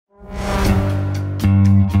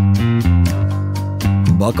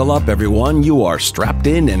Buckle up, everyone. You are strapped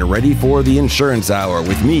in and ready for the Insurance Hour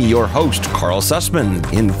with me, your host, Karl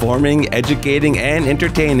Susman, informing, educating, and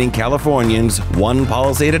entertaining Californians one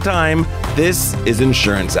policy at a time. This is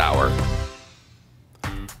Insurance Hour.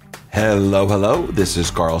 Hello. This is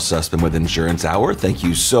Karl Susman with Insurance Hour. Thank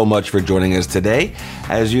you so much for joining us today.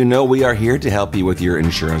 As you know, we are here to help you with your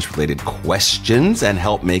insurance-related questions and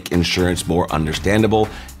help make insurance more understandable,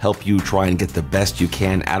 help you try and get the best you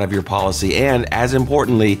can out of your policy, and as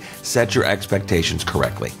importantly, set your expectations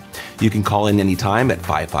correctly. You can call in anytime at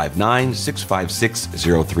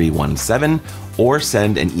 559-656-0317 or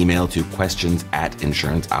send an email to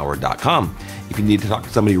questions@insurancehour.com. If you need to talk to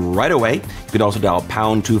somebody right away, you can also dial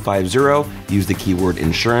pound 250, use the keyword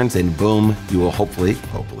insurance, and boom, you will hopefully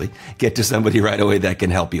get to somebody right away that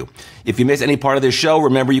can help you. If you miss any part of this show,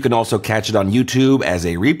 remember you can also catch it on YouTube as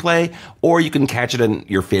a replay, or you can catch it on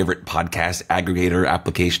your favorite podcast aggregator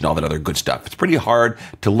application, all that other good stuff. It's pretty hard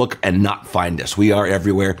to look and not find us. We are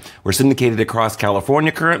everywhere. We're syndicated across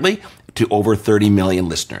California currently to over 30 million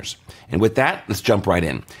listeners. And with that, let's jump right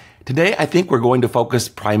in. Today, I think we're going to focus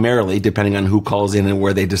primarily, depending on who calls in and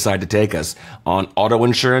where they decide to take us, on auto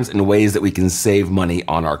insurance and ways that we can save money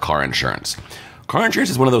on our car insurance. Car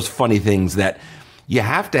insurance is one of those funny things that you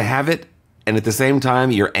have to have it, and at the same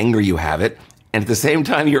time, you're angry you have it, and at the same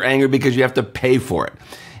time, you're angry because you have to pay for it.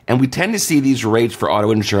 And we tend to see these rates for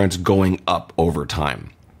auto insurance going up over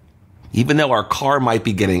time. Even though our car might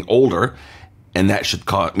be getting older, and that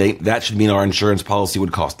should mean our insurance policy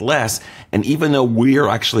would cost less. And even though we're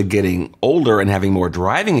actually getting older and having more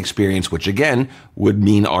driving experience, which again would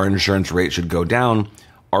mean our insurance rate should go down,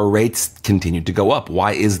 our rates continue to go up.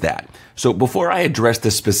 Why is that? So before I address the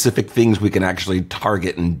specific things we can actually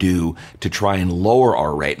target and do to try and lower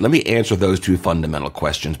our rate, let me answer those two fundamental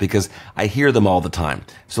questions because I hear them all the time.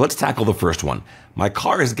 So let's tackle the first one. My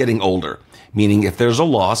car is getting older, meaning if there's a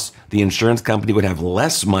loss, the insurance company would have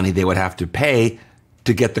less money they would have to pay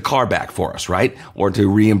to get the car back for us, right? Or to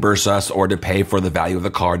reimburse us or to pay for the value of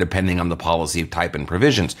the car depending on the policy type and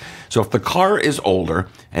provisions. So if the car is older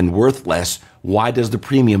and worth less, why does the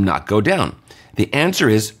premium not go down? The answer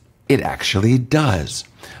is it actually does.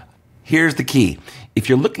 Here's the key. If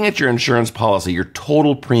you're looking at your insurance policy, your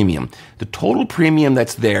total premium, the total premium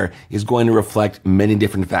that's there is going to reflect many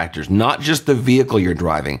different factors, not just the vehicle you're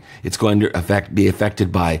driving. It's going to be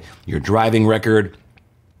affected by your driving record,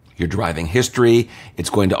 your driving history. It's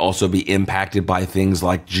going to also be impacted by things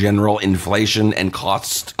like general inflation and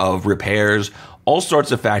costs of repairs. All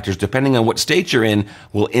sorts of factors, depending on what state you're in,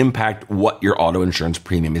 will impact what your auto insurance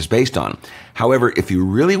premium is based on. However, if you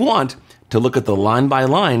really want to look at the line by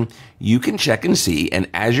line, you can check and see, and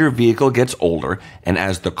as your vehicle gets older and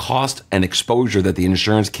as the cost and exposure that the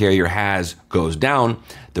insurance carrier has goes down,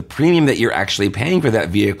 the premium that you're actually paying for that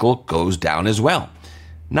vehicle goes down as well.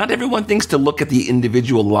 Not everyone thinks to look at the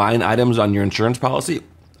individual line items on your insurance policy.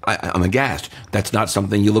 I'm aghast. That's not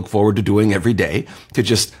something you look forward to doing every day, to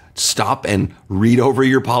just stop and read over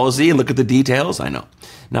your policy and look at the details. I know,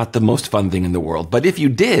 not the most fun thing in the world. But if you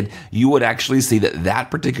did, you would actually see that that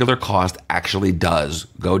particular cost actually does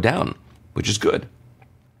go down, which is good.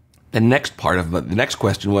 The next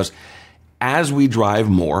question was, as we drive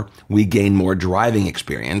more, we gain more driving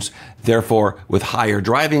experience. Therefore, with higher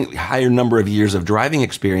number of years of driving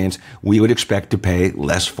experience, we would expect to pay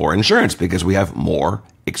less for insurance because we have more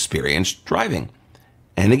experience driving.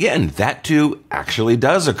 And again, that too actually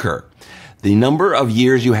does occur. The number of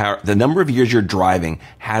years you're driving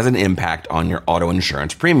has an impact on your auto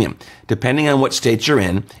insurance premium. Depending on what states you're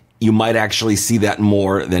in, you might actually see that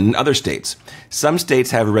more than in other states. Some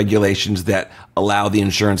states have regulations that allow the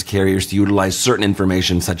insurance carriers to utilize certain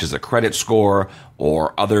information such as a credit score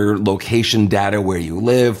or other location data where you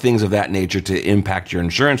live, things of that nature to impact your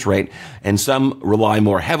insurance rate. And some rely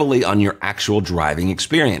more heavily on your actual driving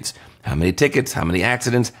experience. How many tickets, how many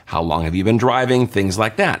accidents, how long have you been driving, things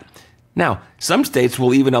like that. Now, some states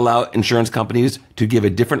will even allow insurance companies to give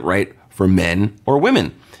a different rate for men or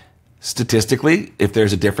women. Statistically, if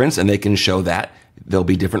there's a difference and they can show that, there'll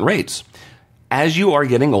be different rates. As you are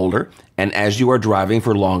getting older and as you are driving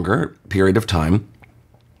for a longer period of time,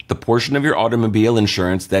 the portion of your automobile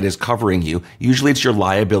insurance that is covering you, usually it's your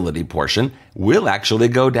liability portion, will actually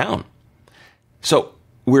go down. So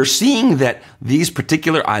we're seeing that these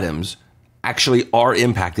particular items actually are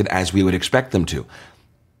impacted as we would expect them to.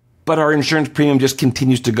 But our insurance premium just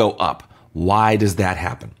continues to go up. Why does that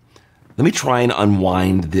happen? Let me try and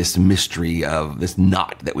unwind this mystery of this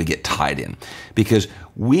knot that we get tied in. Because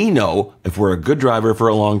we know if we're a good driver for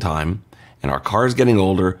a long time and our car is getting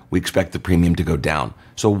older, we expect the premium to go down.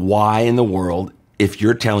 So why in the world if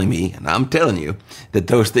you're telling me, and I'm telling you, that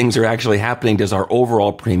those things are actually happening, does our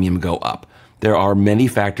overall premium go up? There are many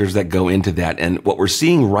factors that go into that. And what we're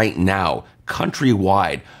seeing right now,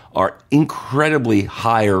 countrywide, are incredibly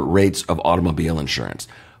higher rates of automobile insurance.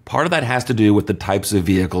 Part of that has to do with the types of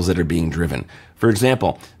vehicles that are being driven. For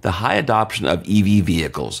example, the high adoption of EV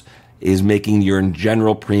vehicles is making your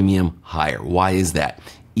general premium higher. Why is that?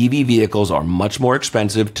 EV vehicles are much more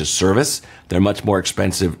expensive to service. They're much more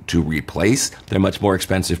expensive to replace. They're much more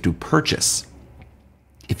expensive to purchase.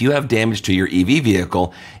 If you have damage to your EV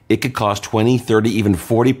vehicle, it could cost 20, 30, even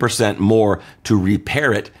 40% more to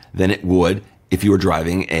repair it than it would if you were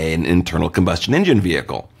driving an internal combustion engine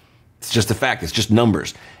vehicle. It's just a fact. It's just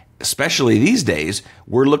numbers. Especially these days,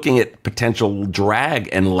 we're looking at potential drag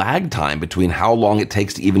and lag time between how long it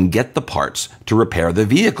takes to even get the parts to repair the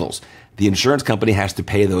vehicles. The insurance company has to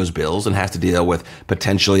pay those bills and has to deal with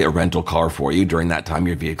potentially a rental car for you during that time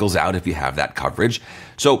your vehicle's out if you have that coverage.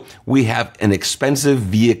 So we have an expensive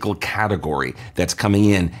vehicle category that's coming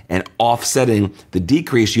in and offsetting the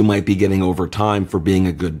decrease you might be getting over time for being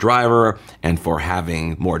a good driver and for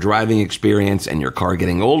having more driving experience and your car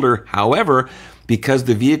getting older. However, because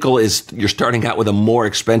the vehicle you're starting out with a more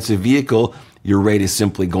expensive vehicle, your rate is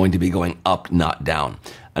simply going to be going up, not down.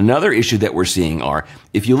 Another issue that we're seeing are,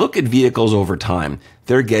 if you look at vehicles over time,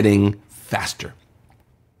 they're getting faster.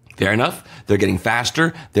 Fair enough. They're getting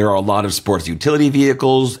faster. There are a lot of sports utility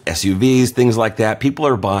vehicles, SUVs, things like that. People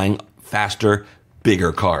are buying faster,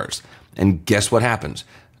 bigger cars. And guess what happens?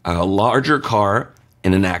 A larger car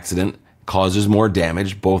in an accident causes more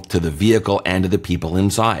damage both to the vehicle and to the people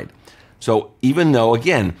inside. So even though,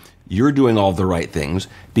 again, you're doing all the right things,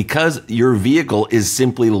 because your vehicle is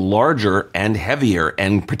simply larger and heavier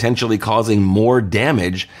and potentially causing more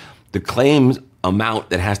damage, the claims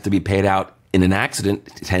amount that has to be paid out in an accident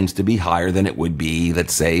tends to be higher than it would be,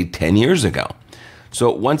 let's say, 10 years ago. So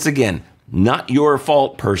once again, not your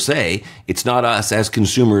fault per se. It's not us as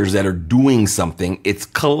consumers that are doing something. It's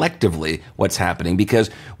collectively what's happening because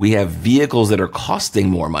we have vehicles that are costing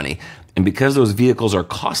more money. And because those vehicles are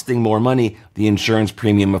costing more money, the insurance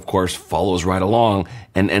premium, of course, follows right along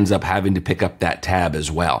and ends up having to pick up that tab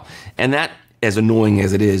as well. And that, as annoying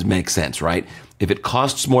as it is, makes sense, right? If it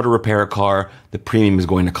costs more to repair a car, the premium is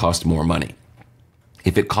going to cost more money.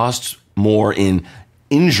 If it costs more in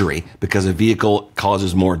injury because a vehicle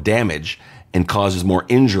causes more damage and causes more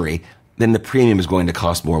injury, then the premium is going to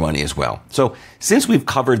cost more money as well. So since we've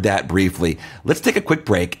covered that briefly, let's take a quick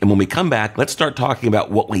break. And when we come back, let's start talking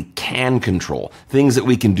about what we can control, things that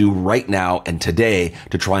we can do right now and today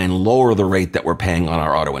to try and lower the rate that we're paying on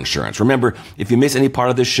our auto insurance. Remember, if you miss any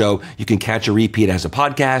part of this show, you can catch a repeat as a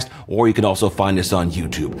podcast, or you can also find us on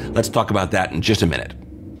YouTube. Let's talk about that in just a minute.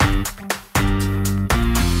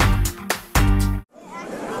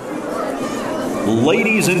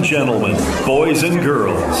 Ladies and gentlemen, boys and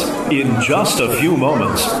girls, in just a few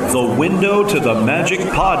moments, the Window to the Magic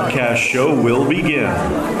podcast show will begin.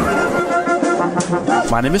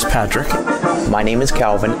 My name is Patrick. My name is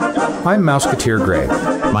Calvin. I'm Mouseketeer Gray.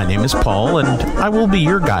 My name is Paul, and I will be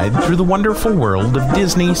your guide through the wonderful world of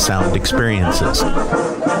Disney sound experiences.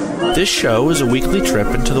 This show is a weekly trip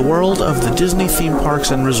into the world of the Disney theme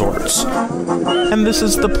parks and resorts. And this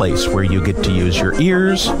is the place where you get to use your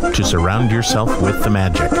ears to surround yourself with the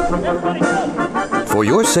magic. For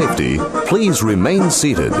your safety, please remain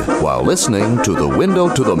seated while listening to the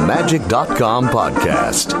WindowToTheMagic.com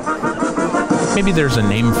podcast. Maybe there's a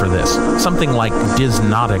name for this, something like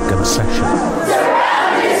Disnotic obsession.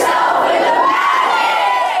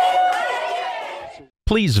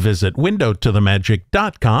 Please visit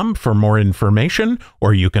WindowToTheMagic.com for more information,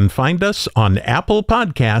 or you can find us on Apple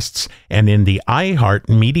Podcasts and in the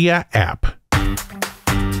iHeartMedia app.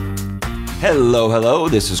 Hello.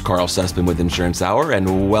 This is Karl Susman with Insurance Hour,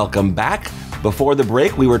 and welcome back. Before the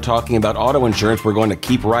break, we were talking about auto insurance. We're going to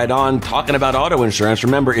keep right on talking about auto insurance.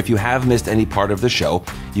 Remember, if you have missed any part of the show,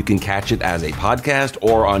 you can catch it as a podcast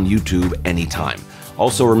or on YouTube anytime.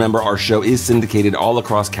 Also, remember, our show is syndicated all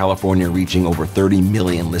across California, reaching over 30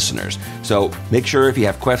 million listeners. So make sure if you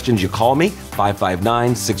have questions, you call me,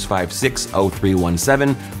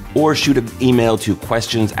 559-656-0317, or shoot an email to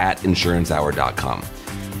questions@insurancehour.com.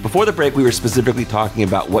 Before the break, we were specifically talking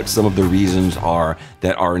about what some of the reasons are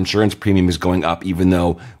that our insurance premium is going up, even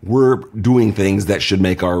though we're doing things that should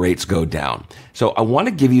make our rates go down. So I want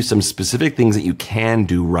to give you some specific things that you can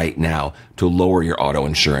do right now to lower your auto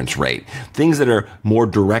insurance rate. Things that are more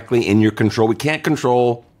directly in your control. We can't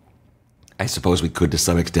control I suppose we could to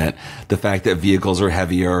some extent, the fact that vehicles are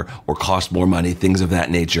heavier or cost more money, things of that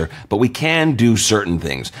nature. But we can do certain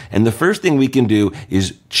things. And the first thing we can do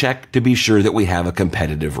is check to be sure that we have a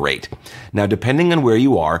competitive rate. Now, depending on where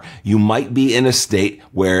you are, you might be in a state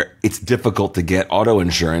where it's difficult to get auto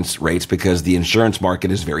insurance rates because the insurance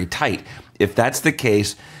market is very tight. If that's the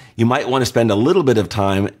case, you might want to spend a little bit of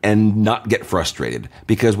time and not get frustrated,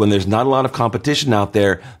 because when there's not a lot of competition out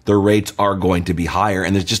there, the rates are going to be higher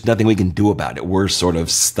and there's just nothing we can do about it. We're sort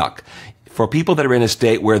of stuck. For people that are in a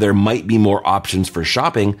state where there might be more options for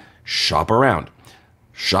shopping, shop around.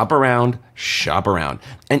 Shop around, shop around.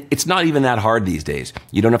 And it's not even that hard these days.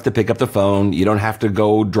 You don't have to pick up the phone. You don't have to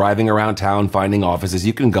go driving around town finding offices.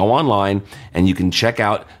 You can go online and you can check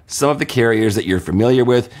out some of the carriers that you're familiar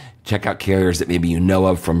with. Check out carriers that maybe you know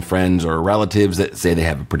of from friends or relatives that say they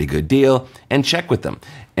have a pretty good deal, and check with them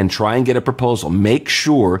and try and get a proposal. Make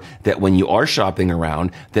sure that when you are shopping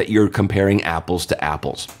around that you're comparing apples to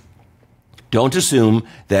apples. Don't assume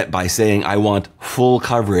that by saying, I want full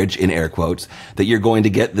coverage, in air quotes, that you're going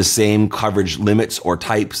to get the same coverage limits or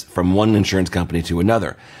types from one insurance company to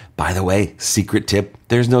another. By the way, secret tip,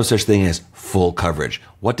 there's no such thing as full coverage.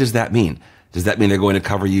 What does that mean? Does that mean they're going to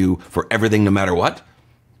cover you for everything no matter what?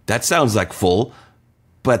 That sounds like full,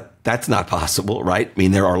 but that's not possible, right? I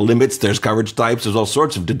mean, there are limits, there's coverage types, there's all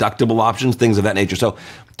sorts of deductible options, things of that nature. So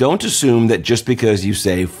don't assume that just because you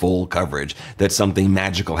say full coverage, that something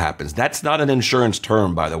magical happens. That's not an insurance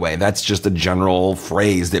term, by the way. That's just a general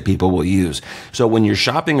phrase that people will use. So when you're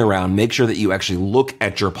shopping around, make sure that you actually look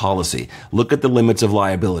at your policy. Look at the limits of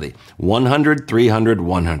liability. 100, 300,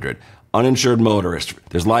 100. Uninsured motorist,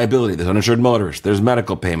 there's liability, there's uninsured motorist, there's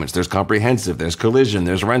medical payments, there's comprehensive, there's collision,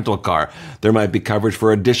 there's rental car. There might be coverage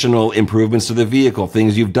for additional improvements to the vehicle,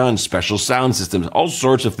 things you've done, special sound systems, all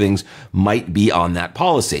sorts of things might be on that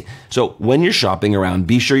policy. So when you're shopping around,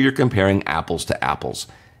 be sure you're comparing apples to apples.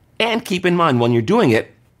 And keep in mind, when you're doing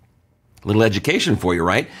it, a little education for you,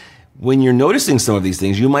 right? When you're noticing some of these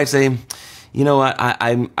things, you might say, you know,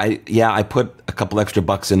 I put a couple extra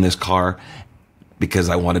bucks in this car because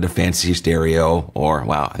I wanted a fancy stereo, or,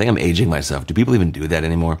 wow, I think I'm aging myself. Do people even do that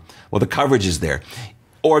anymore? Well, the coverage is there.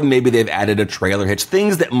 Or maybe they've added a trailer hitch,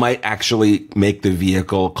 things that might actually make the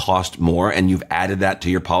vehicle cost more, and you've added that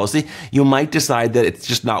to your policy. You might decide that it's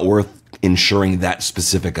just not worth insuring that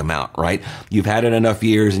specific amount, right? You've had it enough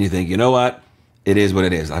years and you think, you know what? It is what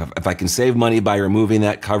it is. If I can save money by removing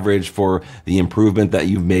that coverage for the improvement that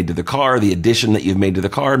you've made to the car, the addition that you've made to the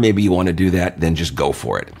car, maybe you want to do that, then just go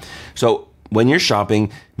for it. So when you're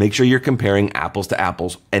shopping, make sure you're comparing apples to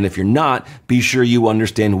apples. And if you're not, be sure you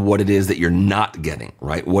understand what it is that you're not getting,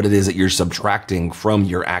 right? What it is that you're subtracting from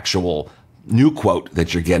your actual new quote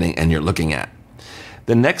that you're getting and you're looking at.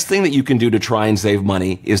 The next thing that you can do to try and save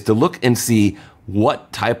money is to look and see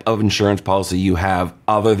what type of insurance policy you have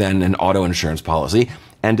other than an auto insurance policy.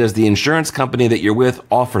 And does the insurance company that you're with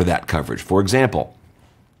offer that coverage? For example,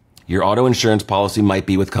 your auto insurance policy might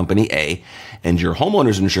be with company A, and your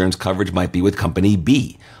homeowner's insurance coverage might be with company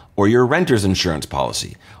B, or your renter's insurance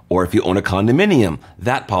policy. Or if you own a condominium,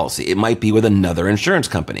 that policy, it might be with another insurance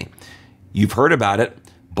company. You've heard about it.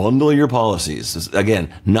 Bundle your policies.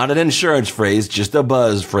 Again, not an insurance phrase, just a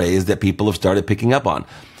buzz phrase that people have started picking up on.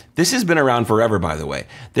 This has been around forever, by the way.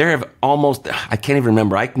 There have I can't even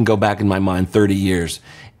remember, I can go back in my mind 30 years,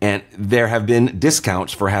 and there have been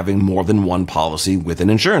discounts for having more than one policy with an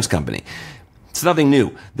insurance company. It's nothing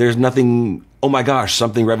new. There's nothing, oh my gosh,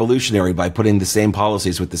 something revolutionary by putting the same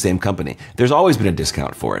policies with the same company. There's always been a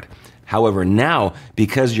discount for it. However, now,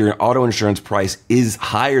 because your auto insurance price is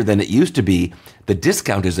higher than it used to be, the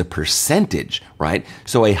discount is a percentage, right?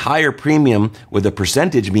 So a higher premium with a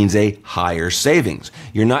percentage means a higher savings.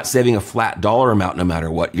 You're not saving a flat dollar amount no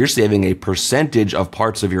matter what. You're saving a percentage of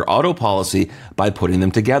parts of your auto policy by putting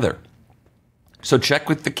them together. So check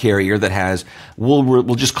with the carrier that has,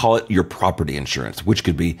 we'll just call it your property insurance, which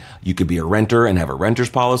could be, you could be a renter and have a renter's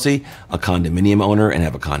policy, a condominium owner and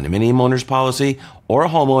have a condominium owner's policy, or a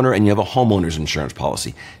homeowner and you have a homeowner's insurance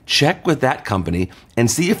policy. Check with that company and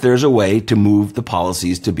see if there's a way to move the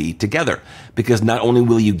policies to be together. Because not only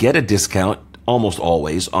will you get a discount almost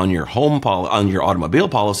always on your on your automobile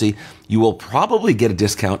policy, you will probably get a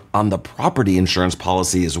discount on the property insurance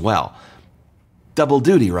policy as well. Double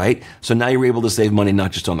duty, right? So now you're able to save money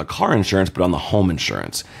not just on the car insurance, but on the home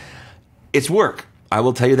insurance. It's work. I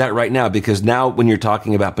will tell you that right now, because now when you're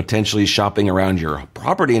talking about potentially shopping around your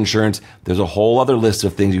property insurance, there's a whole other list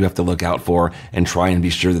of things you have to look out for and try and be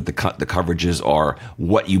sure that the coverages are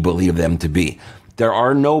what you believe them to be. There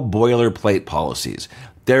are no boilerplate policies.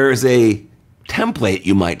 There is a template,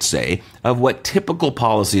 you might say, of what typical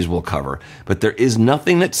policies will cover. But there is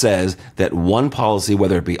nothing that says that one policy,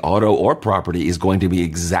 whether it be auto or property, is going to be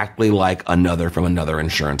exactly like another from another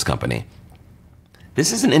insurance company.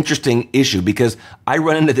 This is an interesting issue because I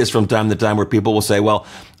run into this from time to time where people will say, well,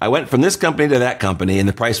 I went from this company to that company and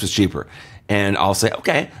the price was cheaper. And I'll say,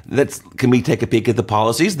 okay, can we take a peek at the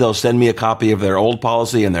policies? They'll send me a copy of their old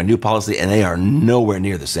policy and their new policy, and they are nowhere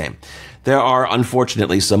near the same. There are,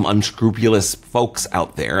 unfortunately, some unscrupulous folks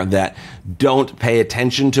out there that don't pay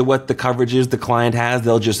attention to what the coverages the client has.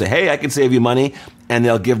 They'll just say, hey, I can save you money, and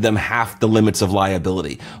they'll give them half the limits of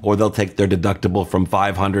liability, or they'll take their deductible from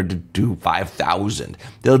 $500 to $5,000.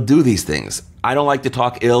 They'll do these things. I don't like to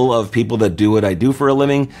talk ill of people that do what I do for a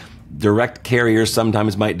living. Direct carriers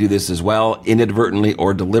sometimes might do this as well, inadvertently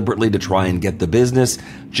or deliberately to try and get the business.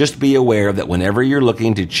 Just be aware that whenever you're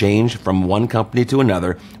looking to change from one company to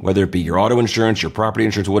another, whether it be your auto insurance, your property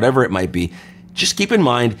insurance, whatever it might be, just keep in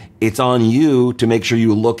mind it's on you to make sure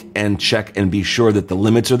you look and check and be sure that the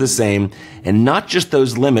limits are the same, and not just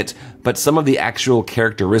those limits, but some of the actual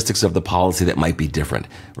characteristics of the policy that might be different.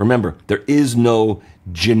 Remember, there is no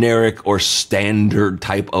generic or standard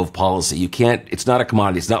type of policy. It's not a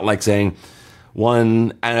commodity. It's not like saying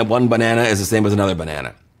one banana is the same as another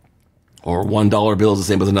banana, or $1 bill is the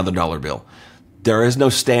same as another dollar bill. There is no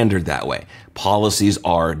standard that way. Policies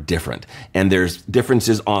are different. And there's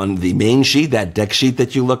differences on the main sheet, that deck sheet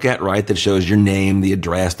that you look at, right, that shows your name, the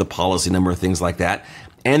address, the policy number, things like that.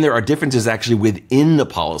 And there are differences actually within the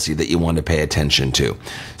policy that you want to pay attention to.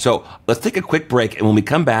 So let's take a quick break. And when we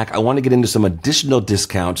come back, I want to get into some additional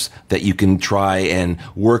discounts that you can try and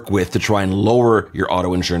work with to try and lower your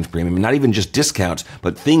auto insurance premium. Not even just discounts,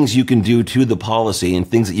 but things you can do to the policy and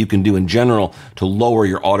things that you can do in general to lower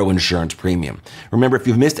your auto insurance premium. Remember, if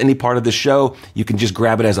you've missed any part of the show, you can just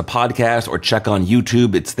grab it as a podcast or check on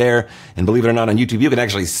YouTube. It's there. And believe it or not, on YouTube, you can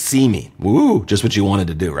actually see me. Woo! Just what you wanted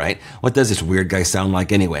to do, right? What does this weird guy sound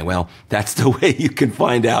like anyway? Well, that's the way you can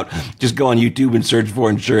find out. Just go on YouTube and search for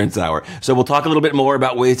Insurance Hour. So we'll talk a little bit more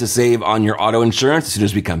about ways to save on your auto insurance as soon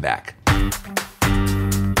as we come back.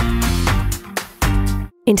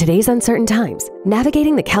 In today's uncertain times,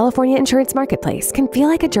 navigating the California insurance marketplace can feel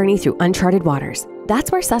like a journey through uncharted waters.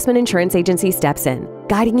 That's where Susman Insurance Agency steps in,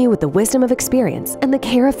 guiding you with the wisdom of experience and the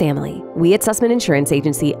care of family. We at Susman Insurance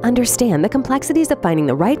Agency understand the complexities of finding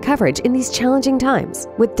the right coverage in these challenging times.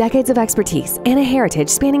 With decades of expertise and a heritage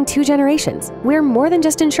spanning 2 generations, we're more than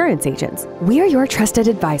just insurance agents. We're your trusted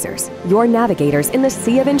advisors, your navigators in the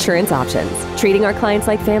sea of insurance options. Treating our clients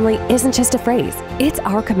like family isn't just a phrase, it's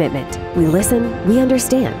our commitment. We listen, we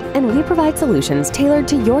understand, and we provide solutions tailored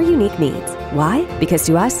to your unique needs. Why? Because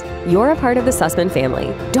to us, you're a part of the Susman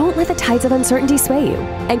family. Don't let the tides of uncertainty sway you.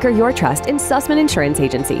 Anchor your trust in Susman Insurance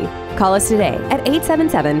Agency. Call us today at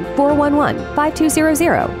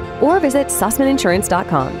 877-411-5200 or visit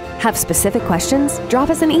sussmaninsurance.com. Have specific questions? Drop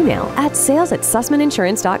us an email at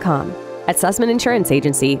sales@sussmaninsurance.com. At Susman Insurance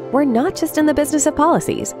Agency, we're not just in the business of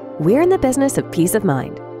policies. We're in the business of peace of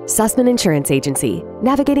mind. Susman Insurance Agency,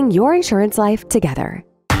 navigating your insurance life together.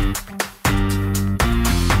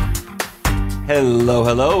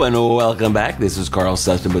 Hello, and welcome back. This is Karl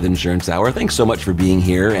Susman with Insurance Hour. Thanks so much for being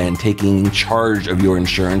here and taking charge of your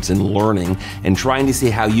insurance and learning and trying to see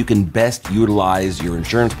how you can best utilize your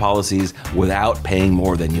insurance policies without paying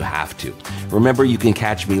more than you have to. Remember, you can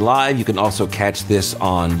catch me live. You can also catch this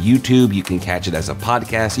on YouTube. You can catch it as a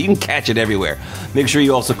podcast. You can catch it everywhere. Make sure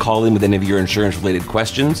you also call in with any of your insurance-related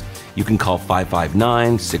questions. You can call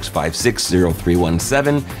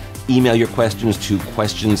 559-656-0317. Email your questions to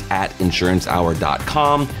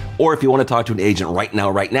questions@insurancehour.com. Or if you want to talk to an agent right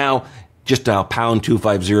now, just dial pound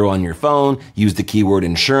 250 on your phone, use the keyword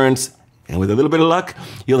insurance, and with a little bit of luck,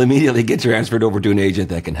 you'll immediately get transferred over to an agent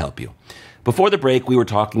that can help you. Before the break, we were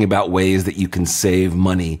talking about ways that you can save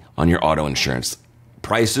money on your auto insurance.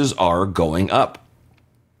 Prices are going up.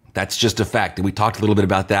 That's just a fact. And we talked a little bit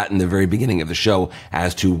about that in the very beginning of the show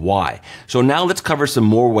as to why. So now let's cover some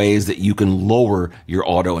more ways that you can lower your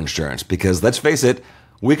auto insurance. Because let's face it,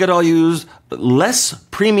 we could all use less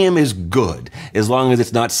premium is good as long as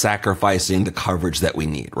it's not sacrificing the coverage that we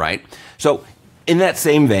need, right? So in that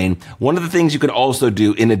same vein, one of the things you can also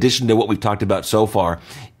do in addition to what we've talked about so far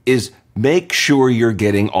is make sure you're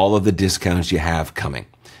getting all of the discounts you have coming.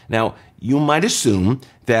 Now, you might assume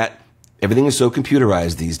that everything is so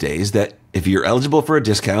computerized these days that if you're eligible for a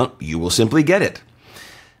discount, you will simply get it.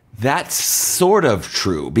 That's sort of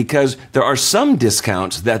true because there are some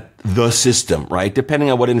discounts that the system, right,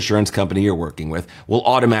 depending on what insurance company you're working with, will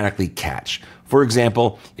automatically catch. For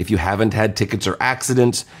example, if you haven't had tickets or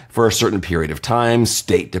accidents for a certain period of time,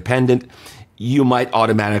 state dependent, you might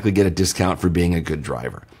automatically get a discount for being a good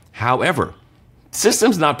driver. However,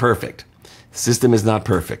 system's not perfect. System is not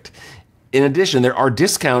perfect. In addition, there are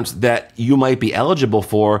discounts that you might be eligible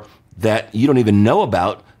for that you don't even know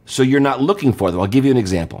about, so you're not looking for them. I'll give you an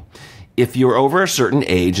example. If you're over a certain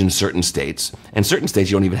age in certain states, and certain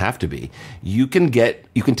states you don't even have to be, you can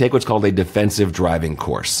take what's called a defensive driving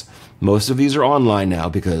course. Most of these are online now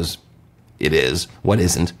because it is. What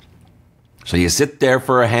isn't? So you sit there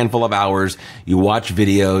for a handful of hours, you watch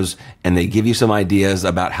videos, and they give you some ideas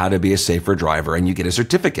about how to be a safer driver, and you get a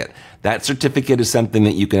certificate. That certificate is something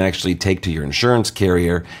that you can actually take to your insurance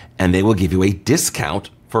carrier, and they will give you a discount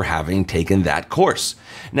for having taken that course.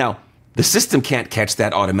 Now, the system can't catch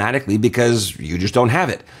that automatically because you just don't have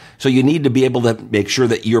it. So you need to be able to make sure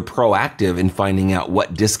that you're proactive in finding out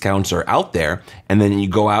what discounts are out there, and then you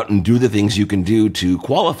go out and do the things you can do to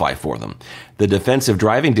qualify for them. The defensive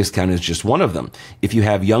driving discount is just one of them. If you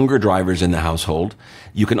have younger drivers in the household,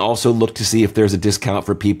 you can also look to see if there's a discount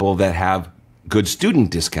for people that have good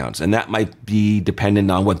student discounts, and that might be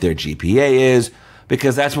dependent on what their GPA is,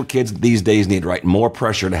 because that's what kids these days need, right? More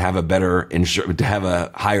pressure to have to have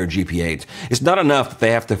a higher GPA. It's not enough that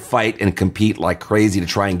they have to fight and compete like crazy to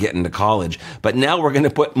try and get into college, but now we're going to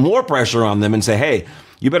put more pressure on them and say, hey,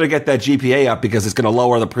 you better get that GPA up because it's going to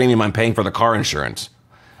lower the premium I'm paying for the car insurance.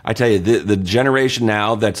 I tell you, the generation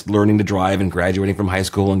now that's learning to drive and graduating from high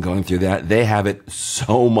school and going through that, they have it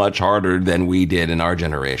so much harder than we did in our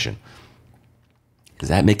generation. Is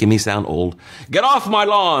that making me sound old? Get off my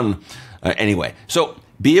lawn! Anyway, so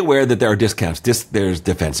be aware that there are discounts. There's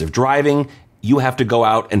defensive driving. You have to go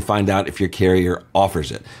out and find out if your carrier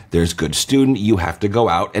offers it. There's good student. You have to go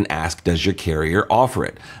out and ask, does your carrier offer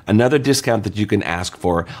it? Another discount that you can ask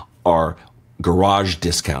for are garage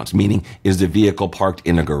discounts, meaning is the vehicle parked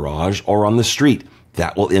in a garage or on the street?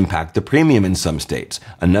 That will impact the premium in some states.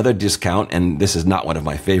 Another discount, and this is not one of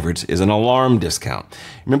my favorites, is an alarm discount.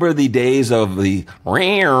 Remember the days of the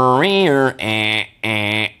woo,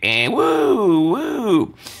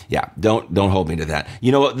 woo. Yeah, don't hold me to that.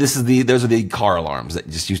 You know what? Those are the car alarms that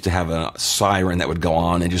just used to have a siren that would go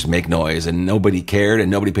on and just make noise, and nobody cared and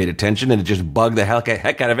nobody paid attention, and it just bugged the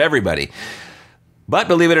heck out of everybody. But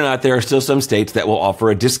believe it or not, there are still some states that will offer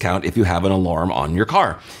a discount if you have an alarm on your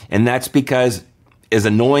car. And that's because, as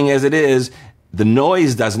annoying as it is, the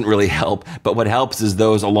noise doesn't really help, but what helps is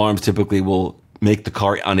those alarms typically will make the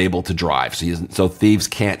car unable to drive, so thieves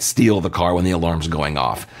can't steal the car when the alarm's going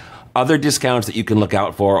off. Other discounts that you can look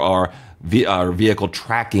out for are vehicle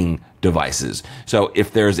tracking devices. So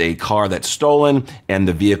if there's a car that's stolen and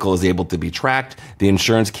the vehicle is able to be tracked, the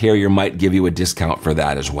insurance carrier might give you a discount for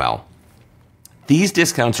that as well. These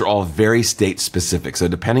discounts are all very state specific. So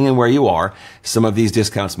depending on where you are, some of these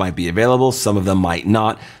discounts might be available, some of them might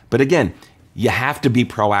not. But again, you have to be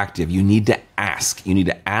proactive. You need to ask. You need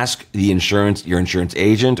to ask your insurance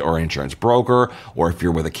agent or insurance broker, or if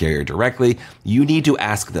you're with a carrier directly, you need to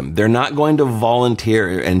ask them. They're not going to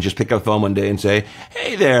volunteer and just pick up the phone one day and say,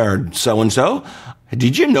 hey there, so-and-so,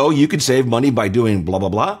 did you know you could save money by doing blah, blah,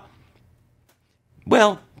 blah?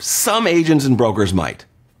 Well, some agents and brokers might,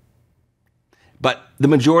 but the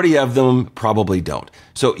majority of them probably don't.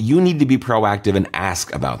 So you need to be proactive and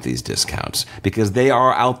ask about these discounts because they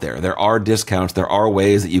are out there. There are discounts. There are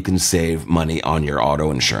ways that you can save money on your auto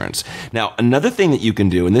insurance. Now, another thing that you can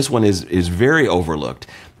do, and this one is very overlooked,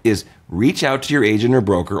 is reach out to your agent or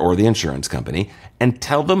broker or the insurance company and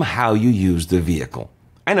tell them how you use the vehicle.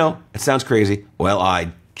 I know, it sounds crazy. Well,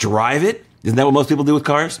 I drive it. Isn't that what most people do with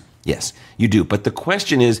cars? Yes, you do. But the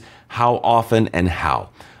question is, how often and how?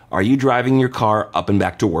 Are you driving your car up and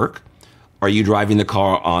back to work? Are you driving the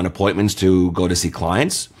car on appointments to go to see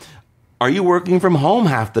clients? Are you working from home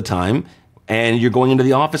half the time and you're going into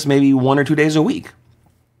the office maybe 1 or 2 days a week?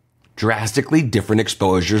 Drastically different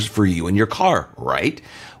exposures for you and your car, right?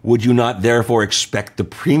 Would you not therefore expect the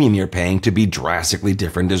premium you're paying to be drastically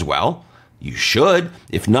different as well? You should.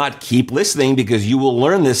 If not, keep listening because you will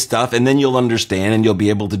learn this stuff and then you'll understand and you'll be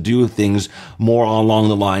able to do things more along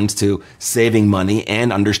the lines to saving money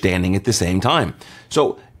and understanding at the same time.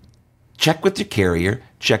 So check with your carrier,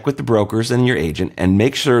 check with the brokers and your agent, and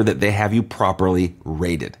make sure that they have you properly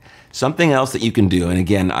rated. Something else that you can do, and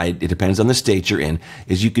again, it depends on the state you're in,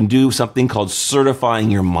 is you can do something called certifying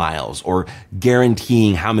your miles or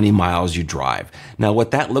guaranteeing how many miles you drive. Now,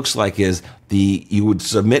 what that looks like is you would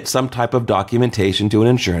submit some type of documentation to an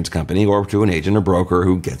insurance company or to an agent or broker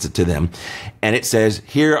who gets it to them, and it says,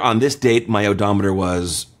 here on this date, my odometer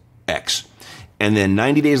was X. And then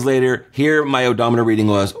 90 days later, here my odometer reading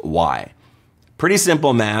was Y. Pretty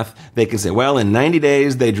simple math. They can say, well, in 90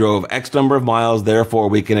 days, they drove X number of miles. Therefore,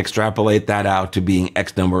 we can extrapolate that out to being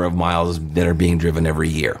X number of miles that are being driven every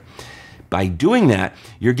year. By doing that,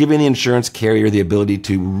 you're giving the insurance carrier the ability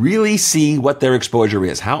to really see what their exposure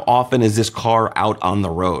is. How often is this car out on the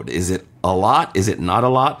road? Is it a lot? Is it not a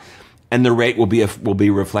lot? And the rate will be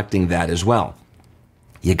reflecting that as well.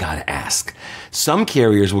 You gotta ask. Some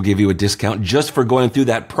carriers will give you a discount just for going through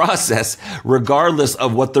that process, regardless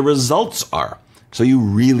of what the results are. So you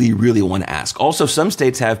really, really want to ask. Also, some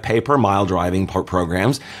states have pay per mile driving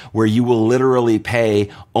programs where you will literally pay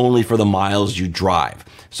only for the miles you drive.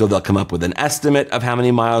 So they'll come up with an estimate of how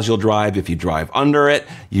many miles you'll drive. If you drive under it,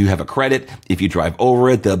 you have a credit. If you drive over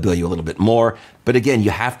it, they'll bill you a little bit more. But again, you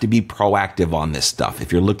have to be proactive on this stuff.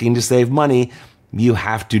 If you're looking to save money, you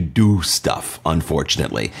have to do stuff,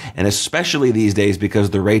 unfortunately. And especially these days, because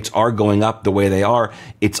the rates are going up the way they are,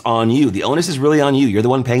 it's on you. The onus is really on you. You're the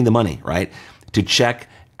one paying the money, right? To check,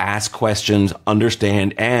 ask questions,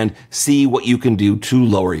 understand, and see what you can do to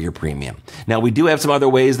lower your premium. Now, we do have some other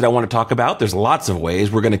ways that I want to talk about. There's lots of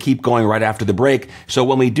ways. We're going to keep going right after the break. So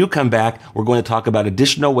when we do come back, we're going to talk about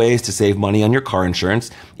additional ways to save money on your car insurance.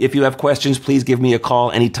 If you have questions, please give me a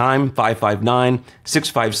call anytime,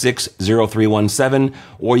 559-656-0317,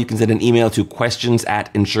 or you can send an email to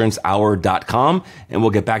questions@insurancehour.com, and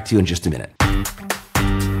we'll get back to you in just a minute.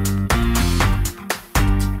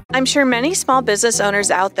 I'm sure many small business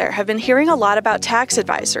owners out there have been hearing a lot about tax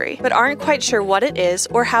advisory, but aren't quite sure what it is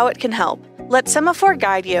or how it can help. Let Semaphore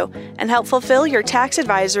guide you and help fulfill your tax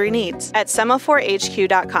advisory needs at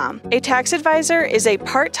SemaphoreHQ.com. A tax advisor is a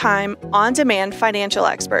part-time, on-demand financial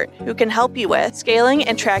expert who can help you with scaling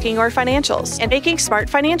and tracking your financials and making smart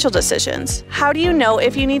financial decisions. How do you know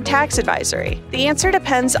if you need tax advisory? The answer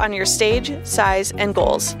depends on your stage, size, and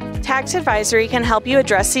goals. Tax advisory can help you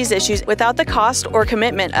address these issues without the cost or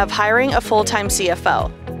commitment of hiring a full-time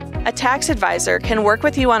CFO. A tax advisor can work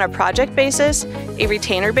with you on a project basis, a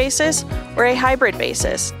retainer basis, or a hybrid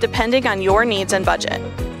basis, depending on your needs and budget.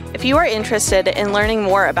 If you are interested in learning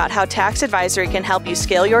more about how tax advisory can help you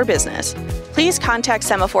scale your business, please contact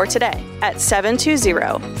Semaphore today at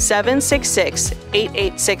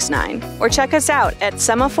 720-766-8869 or check us out at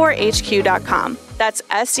SemaphoreHQ.com. That's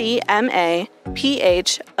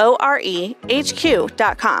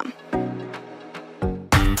SEMAPHOREHQ.com.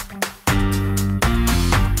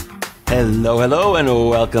 Hello, and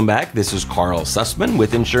welcome back. This is Karl Susman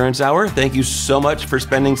with Insurance Hour. Thank you so much for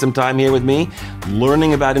spending some time here with me,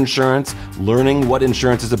 learning about insurance, learning what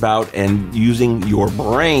insurance is about, and using your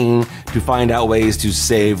brain to find out ways to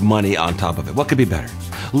save money on top of it. What could be better?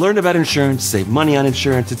 Learn about insurance, save money on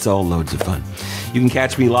insurance. It's all loads of fun. You can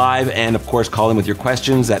catch me live and, of course, call in with your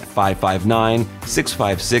questions at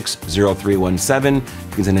 559-656-0317. You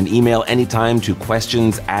can send an email anytime to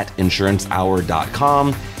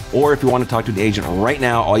questions@insurancehour.com. Or if you want to talk to an agent right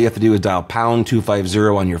now, all you have to do is dial pound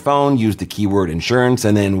 250 on your phone, use the keyword insurance,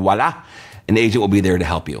 and then voila, an agent will be there to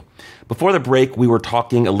help you. Before the break, we were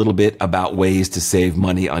talking a little bit about ways to save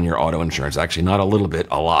money on your auto insurance. Actually, not a little bit,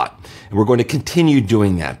 a lot. And we're going to continue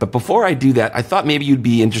doing that. But before I do that, I thought maybe you'd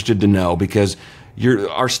be interested to know, because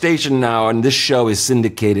our station now and this show is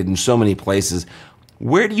syndicated in so many places.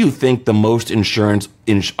 Where do you think the most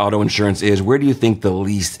auto insurance is? Where do you think the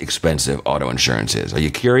least expensive auto insurance is? Are you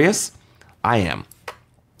curious? I am.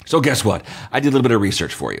 So guess what? I did a little bit of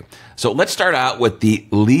research for you. So let's start out with the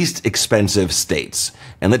least expensive states,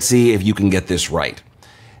 and let's see if you can get this right.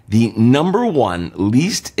 The number one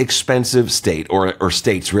least expensive state, or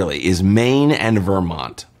states really, is Maine and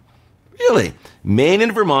Vermont. Really? Maine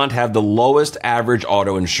and Vermont have the lowest average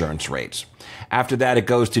auto insurance rates. After that, it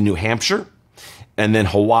goes to New Hampshire, and then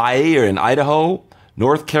Hawaii or in Idaho,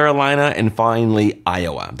 North Carolina, and finally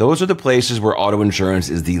Iowa. Those are the places where auto insurance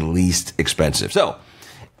is the least expensive. So,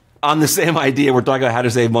 on the same idea, we're talking about how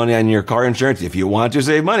to save money on your car insurance. If you want to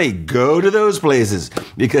save money, go to those places,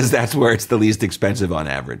 because that's where it's the least expensive on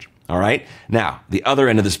average. All right? Now, the other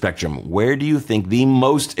end of the spectrum, where do you think the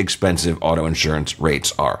most expensive auto insurance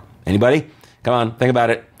rates are? Anybody? Come on, think about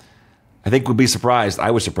it. I think we'll be surprised.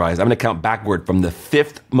 I was surprised. I'm going to count backward from the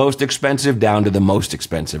fifth most expensive down to the most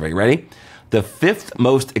expensive. Are you ready? The fifth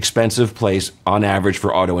most expensive place on average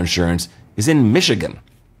for auto insurance is in Michigan.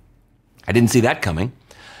 I didn't see that coming.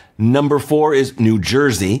 Number 4 is New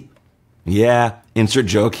Jersey. Yeah, insert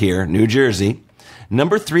joke here, New Jersey.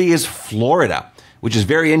 Number 3 is Florida, which is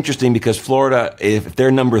very interesting because Florida, if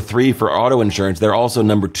they're number 3 for auto insurance, they're also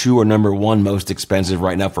number 2 or number 1 most expensive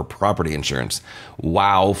right now for property insurance.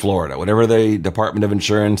 Wow, Florida. Whatever the Department of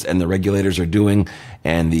Insurance and the regulators are doing,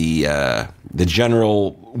 and the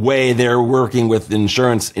general way they're working with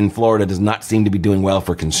insurance in Florida does not seem to be doing well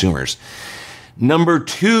for consumers. Number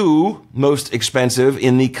 2 most expensive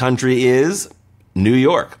in the country is New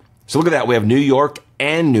York. So look at that. We have New York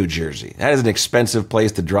and New Jersey. That is an expensive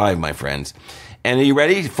place to drive, my friends. And are you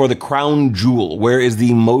ready for the crown jewel? Where is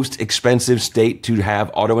the most expensive state to have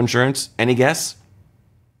auto insurance? Any guess?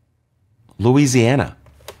 Louisiana.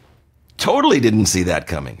 Totally didn't see that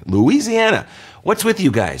coming. Louisiana. What's with you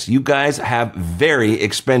guys? You guys have very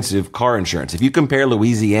expensive car insurance. If you compare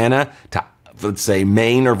Louisiana to, let's say,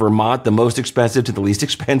 Maine or Vermont, the most expensive to the least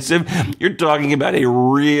expensive, you're talking about a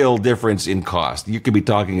real difference in cost. You could be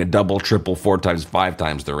talking a double, triple, 4 times, 5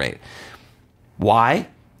 times the rate. Why?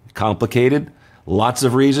 Complicated. Lots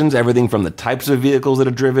of reasons, everything from the types of vehicles that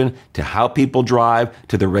are driven, to how people drive,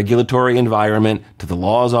 to the regulatory environment, to the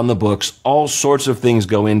laws on the books. All sorts of things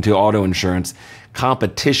go into auto insurance.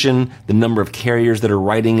 Competition, the number of carriers that are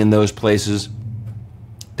writing in those places.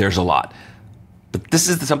 There's a lot. But this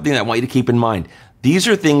is something that I want you to keep in mind. These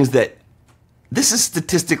are things that, this is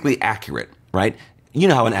statistically accurate, right? You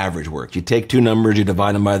know how an average works. You take 2 numbers, you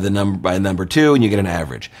divide them by number 2, and you get an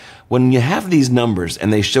average. When you have these numbers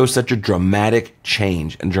and they show such a dramatic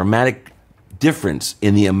change and dramatic difference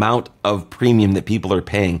in the amount of premium that people are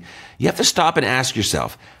paying, you have to stop and ask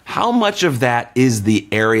yourself, how much of that is the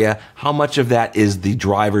area? How much of that is the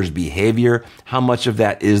driver's behavior? How much of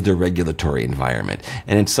that is the regulatory environment?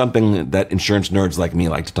 And it's something that insurance nerds like me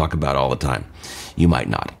like to talk about all the time. You might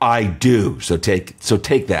not. I do. So take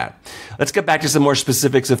that. Let's get back to some more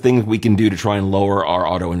specifics of things we can do to try and lower our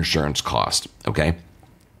auto insurance cost. Okay.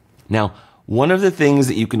 Now, one of the things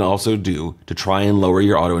that you can also do to try and lower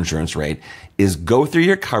your auto insurance rate is go through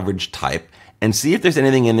your coverage type and see if there's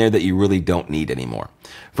anything in there that you really don't need anymore.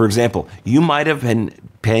 For example, you might have been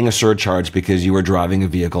paying a surcharge because you were driving a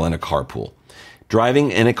vehicle in a carpool.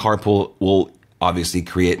 Driving in a carpool will obviously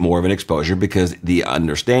create more of an exposure because the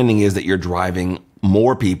understanding is that you're driving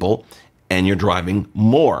more people and you're driving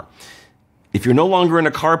more. If you're no longer in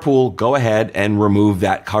a carpool, go ahead and remove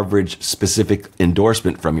that coverage specific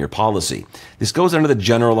endorsement from your policy. This goes under the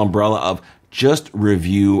general umbrella of just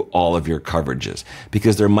review all of your coverages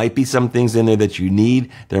because there might be some things in there that you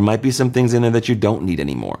need. There might be some things in there that you don't need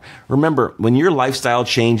anymore. Remember, when your lifestyle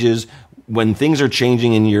changes, when things are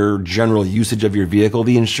changing in your general usage of your vehicle,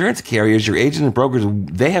 the insurance carriers, your agents and brokers,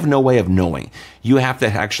 they have no way of knowing. You have to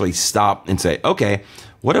actually stop and say, okay,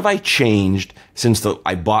 what have I changed since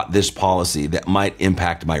I bought this policy that might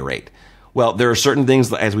impact my rate? Well, there are certain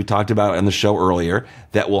things, as we talked about on the show earlier,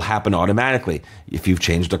 that will happen automatically. If you've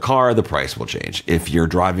changed a car, the price will change. If you're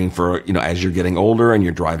driving as you're getting older and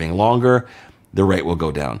you're driving longer, the rate will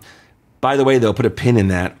go down. By the way, they'll put a pin in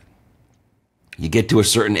that. You get to a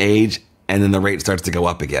certain age and then the rate starts to go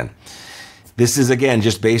up again. This is, again,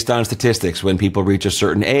 just based on statistics. When people reach a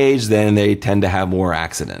certain age, then they tend to have more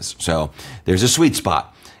accidents. So there's a sweet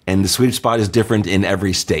spot. And the sweet spot is different in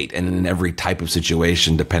every state and in every type of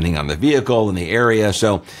situation, depending on the vehicle and the area.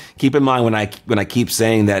 So keep in mind when I keep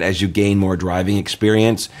saying that as you gain more driving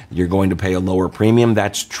experience, you're going to pay a lower premium.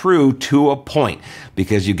 That's true to a point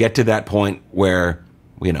because you get to that point where,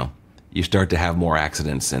 you start to have more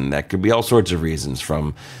accidents. And that could be all sorts of reasons,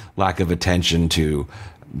 from lack of attention to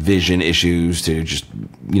vision issues to just,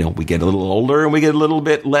 we get a little older and we get a little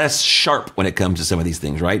bit less sharp when it comes to some of these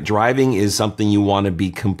things, right? Driving is something you want to be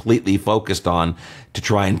completely focused on to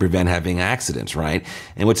try and prevent having accidents, right?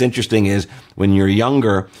 And what's interesting is when you're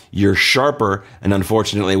younger, you're sharper. And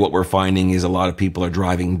unfortunately, what we're finding is a lot of people are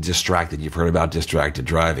driving distracted. You've heard about distracted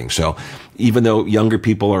driving. So even though younger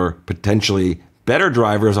people are potentially better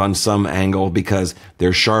drivers on some angle because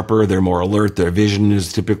they're sharper, they're more alert, their vision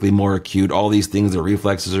is typically more acute, all these things, their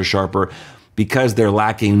reflexes are sharper, because they're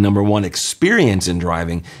lacking, number one, experience in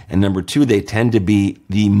driving, and number two, they tend to be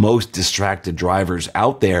the most distracted drivers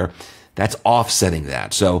out there. That's offsetting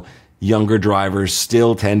that. So younger drivers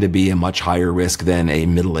still tend to be a much higher risk than a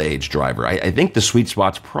middle-aged driver. I think the sweet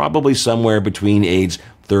spot's probably somewhere between age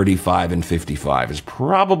 35 and 55 is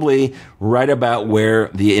probably right about where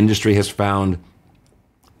the industry has found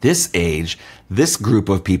this age, this group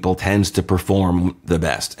of people tends to perform the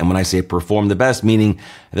best. And when I say perform the best, meaning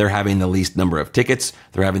they're having the least number of tickets,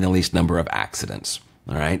 they're having the least number of accidents.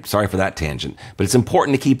 All right. Sorry for that tangent, but it's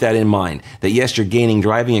important to keep that in mind that yes, you're gaining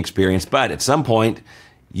driving experience, but at some point,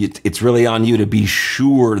 it's really on you to be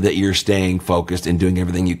sure that you're staying focused and doing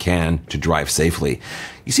everything you can to drive safely.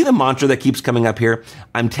 You see the mantra that keeps coming up here?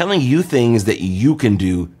 I'm telling you things that you can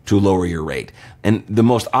do to lower your rate. And the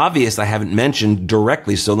most obvious I haven't mentioned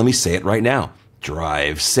directly, so let me say it right now.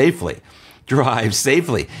 Drive safely. drive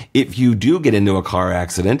safely. If you do get into a car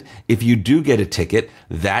accident, if you do get a ticket,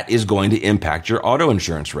 that is going to impact your auto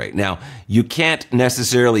insurance rate. Now, you can't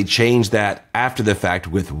necessarily change that after the fact.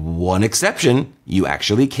 With one exception, you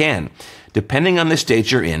actually can. Depending on the state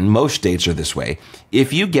you're in, most states are this way.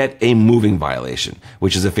 If you get a moving violation,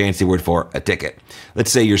 which is a fancy word for a ticket,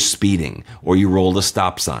 let's say you're speeding or you rolled a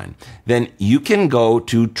stop sign, then you can go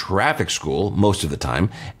to traffic school most of the time,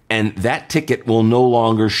 and that ticket will no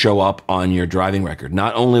longer show up on your driving record.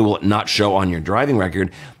 Not only will it not show on your driving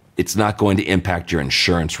record, it's not going to impact your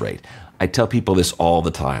insurance rate. I tell people this all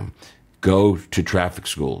the time. Go to traffic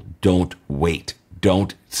school. Don't wait.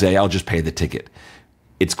 Don't say, I'll just pay the ticket.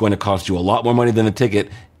 It's going to cost you a lot more money than the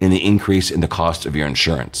ticket in the increase in the cost of your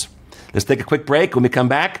insurance. Let's take a quick break. When we come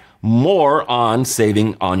back, more on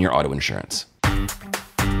saving on your auto insurance.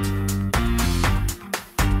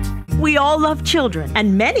 We all love children,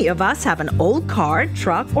 and many of us have an old car,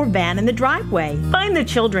 truck, or van in the driveway. Find the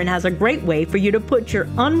Children has a great way for you to put your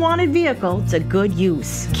unwanted vehicle to good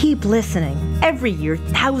use. Keep listening. Every year,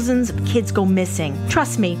 thousands of kids go missing.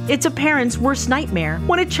 Trust me, it's a parent's worst nightmare.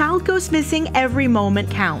 When a child goes missing, every moment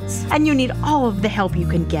counts, and you need all of the help you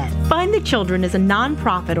can get. Find the Children is a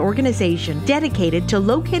non-profit organization dedicated to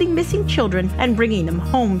locating missing children and bringing them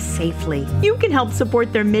home safely. You can help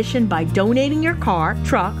support their mission by donating your car,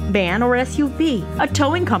 truck, van, or SUV. A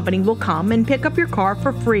towing company will come and pick up your car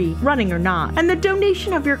for free, running or not, and the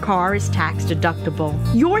donation of your car is tax deductible.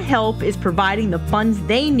 Your help is providing the funds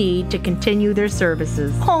they need to continue their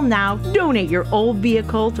services. Call now, donate your old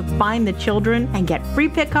vehicle to Find the Children, and get free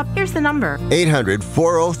pickup. Here's the number: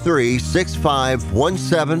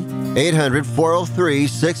 800-403-6517.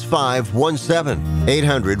 800-403-6517.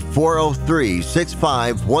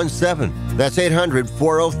 800-403-6517. That's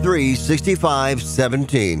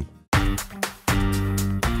 800-403-6517.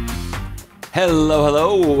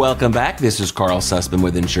 Hello. Welcome back. This is Karl Susman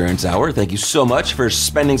with Insurance Hour. Thank you so much for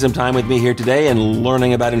spending some time with me here today and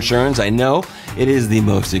learning about insurance. I know it is the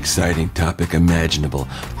most exciting topic imaginable.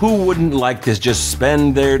 Who wouldn't like to just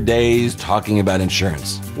spend their days talking about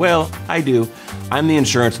insurance? Well, I do. I'm the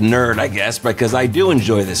insurance nerd, I guess, because I do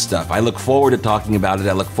enjoy this stuff. I look forward to talking about it.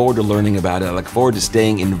 I look forward to learning about it. I look forward to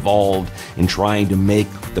staying involved in trying to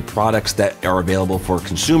make the products that are available for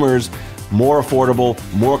consumers more affordable,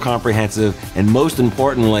 more comprehensive, and most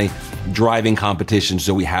importantly, driving competition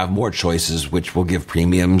so we have more choices, which will give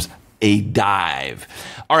premiums a dive.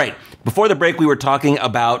 All right, before the break, we were talking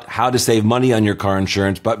about how to save money on your car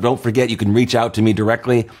insurance, but don't forget you can reach out to me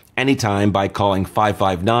directly anytime by calling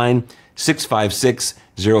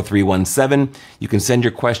 559-656-0317. You can send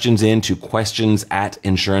your questions in to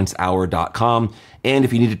questions@insurancehour.com. And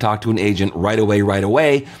if you need to talk to an agent right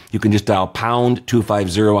away, you can just dial pound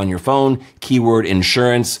 250 on your phone, keyword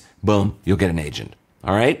insurance, boom, you'll get an agent.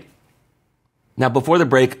 All right? Now, before the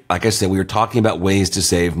break, like I said, we were talking about ways to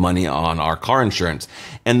save money on our car insurance.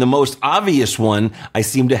 And the most obvious one I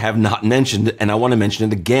seem to have not mentioned, and I want to mention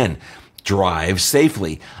it again: drive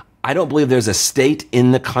safely. I don't believe there's a state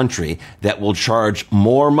in the country that will charge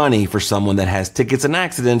more money for someone that has tickets and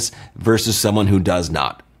accidents versus someone who does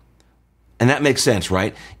not. And that makes sense,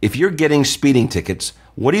 right? If you're getting speeding tickets,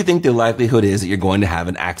 what do you think the likelihood is that you're going to have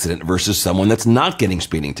an accident versus someone that's not getting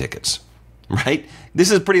speeding tickets, right? This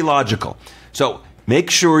is pretty logical. So make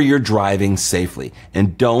sure you're driving safely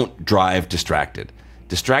and don't drive distracted.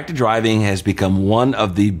 Distracted driving has become one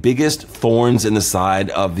of the biggest thorns in the side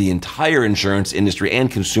of the entire insurance industry and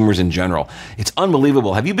consumers in general. It's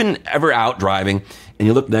unbelievable. Have you been ever out driving and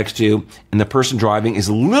you look next to you and the person driving is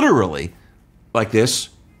literally like this?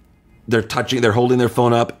 They're holding their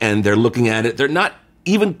phone up and they're looking at it. They're not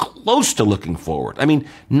even close to looking forward. I mean,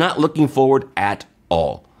 not looking forward at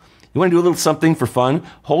all. You want to do a little something for fun?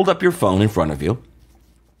 Hold up your phone in front of you.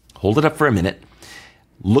 Hold it up for a minute.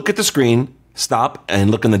 Look at the screen, stop, and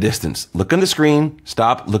look in the distance. Look in the screen,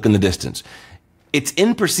 stop, look in the distance. It's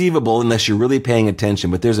imperceivable unless you're really paying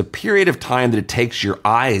attention, but there's a period of time that it takes your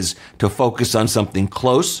eyes to focus on something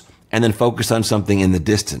close and then focus on something in the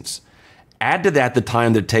distance. Add to that the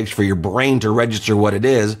time that it takes for your brain to register what it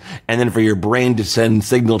is, and then for your brain to send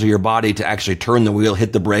signal to your body to actually turn the wheel,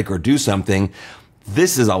 hit the brake, or do something.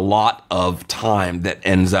 This is a lot of time that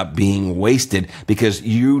ends up being wasted because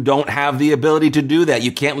you don't have the ability to do that.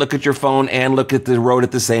 You can't look at your phone and look at the road at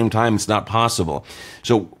the same time. It's not possible.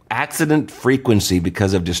 So accident frequency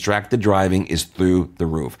because of distracted driving is through the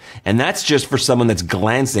roof. And that's just for someone that's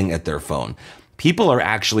glancing at their phone. People are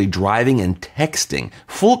actually driving and texting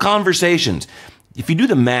full conversations. If you do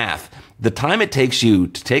the math, the time it takes you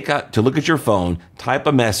to look at your phone, type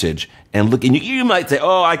a message, and look, and you might say,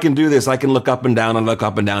 "Oh, I can do this. I can look up and down and look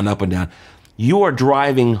up and down, up and down." you are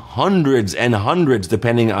driving hundreds and hundreds,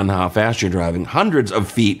 depending on how fast you're driving, hundreds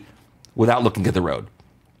of feet without looking at the road.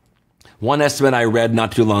 One estimate I read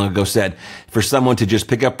not too long ago said for someone to just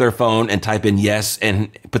pick up their phone and type in yes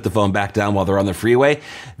and put the phone back down while they're on the freeway,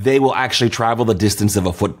 they will actually travel the distance of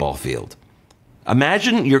a football field.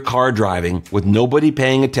 Imagine your car driving with nobody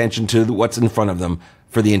paying attention to what's in front of them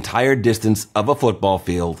for the entire distance of a football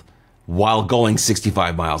field while going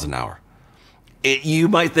 65 miles an hour. You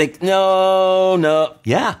might think, no.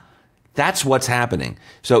 Yeah, that's what's happening.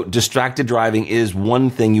 So distracted driving is one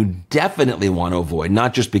thing you definitely want to avoid,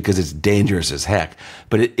 not just because it's dangerous as heck,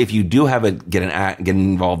 but if you do get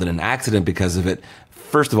involved in an accident because of it,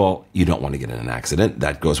 first of all, you don't want to get in an accident.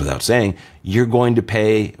 That goes without saying. You're going to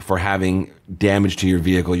pay for having damage to your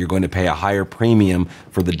vehicle. You're going to pay a higher premium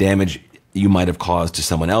for the damage you might have caused to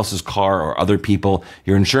someone else's car or other people.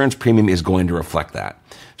 Your insurance premium is going to reflect that.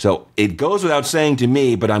 So it goes without saying to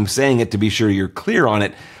me, but I'm saying it to be sure you're clear on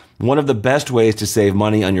it. One of the best ways to save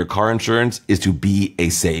money on your car insurance is to be a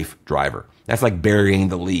safe driver. That's like burying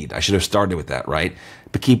the lead. I should have started with that, right?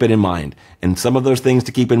 But keep it in mind. And some of those things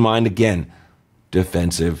to keep in mind, again,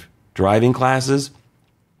 defensive driving classes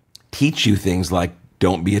teach you things like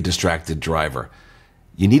don't be a distracted driver.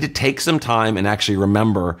 You need to take some time and actually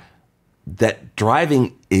remember that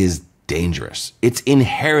driving is dangerous. It's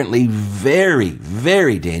inherently very,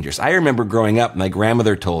 very dangerous. I remember growing up, my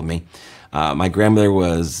grandmother told me, my grandmother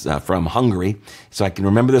was from Hungary, so I can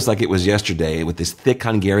remember this like it was yesterday with this thick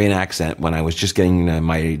Hungarian accent when I was just getting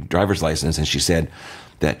my driver's license, and she said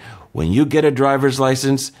that when you get a driver's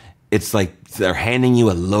license, it's like they're handing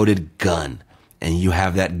you a loaded gun, and you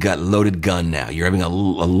have that loaded gun now. You're having a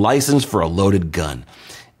license for a loaded gun.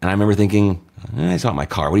 And I remember thinking, it's not my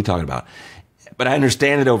car. What are you talking about? But I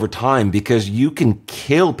understand it over time because you can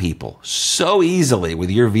kill people so easily with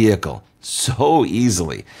your vehicle, so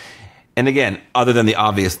easily. And again, other than the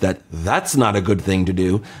obvious that that's not a good thing to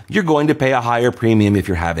do, you're going to pay a higher premium if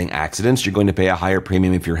you're having accidents. You're going to pay a higher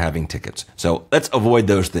premium if you're having tickets. So let's avoid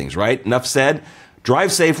those things, right? Enough said.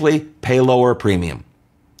 Drive safely, pay lower premium.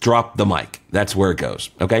 Drop the mic. That's where it goes,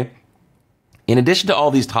 okay? In addition to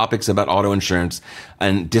all these topics about auto insurance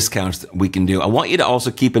and discounts that we can do, I want you to also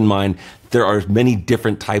keep in mind there are many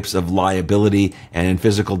different types of liability and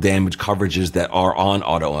physical damage coverages that are on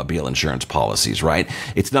automobile insurance policies, right?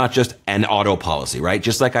 It's not just an auto policy, right?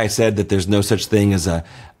 Just like I said that there's no such thing as a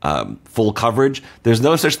full coverage, there's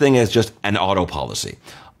no such thing as just an auto policy.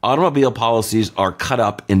 Automobile policies are cut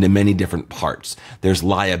up into many different parts. There's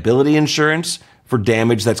liability insurance for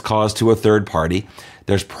damage that's caused to a third party.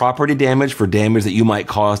 There's property damage for damage that you might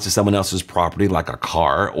cause to someone else's property, like a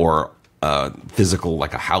car or physical,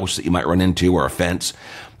 like a house that you might run into or a fence.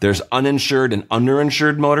 There's uninsured and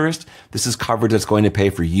underinsured motorists. This is coverage that's going to pay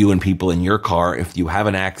for you and people in your car if you have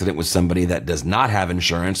an accident with somebody that does not have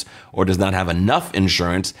insurance or does not have enough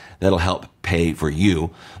insurance that'll help pay for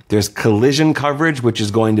you. There's collision coverage, which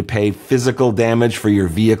is going to pay physical damage for your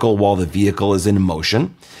vehicle while the vehicle is in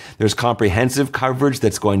motion. There's comprehensive coverage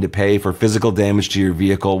that's going to pay for physical damage to your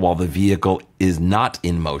vehicle while the vehicle is not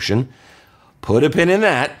in motion. Put a pin in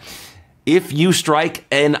that. If you strike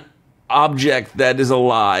an object that is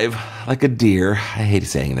alive, like a deer, I hate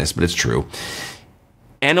saying this, but it's true.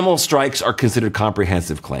 Animal strikes are considered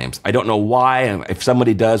comprehensive claims. I don't know why. If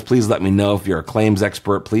somebody does, please let me know. If you're a claims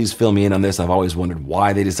expert, please fill me in on this. I've always wondered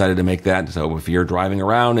why they decided to make that. So if you're driving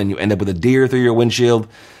around and you end up with a deer through your windshield,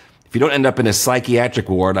 if you don't end up in a psychiatric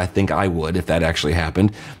ward, I think I would if that actually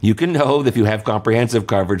happened, you can know that if you have comprehensive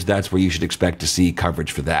coverage, that's where you should expect to see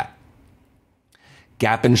coverage for that.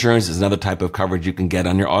 Gap insurance is another type of coverage you can get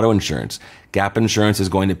on your auto insurance. Gap insurance is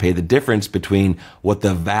going to pay the difference between what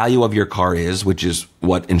the value of your car is, which is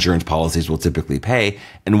what insurance policies will typically pay,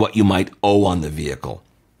 and what you might owe on the vehicle.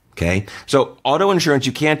 Okay? So auto insurance,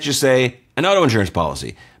 you can't just say an auto insurance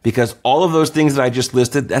policy, because all of those things that I just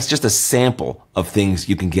listed, that's just a sample of things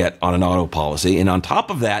you can get on an auto policy. And on top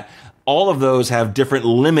of that, all of those have different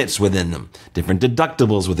limits within them, different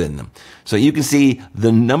deductibles within them. So you can see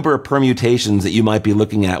the number of permutations that you might be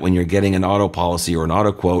looking at when you're getting an auto policy or an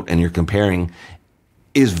auto quote and you're comparing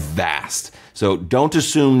is vast. So don't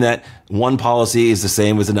assume that one policy is the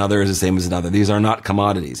same as another, is the same as another. These are not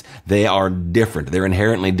commodities. They are different. They're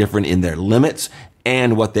inherently different in their limits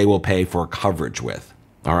and what they will pay for coverage with.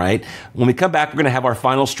 All right. When we come back, we're going to have our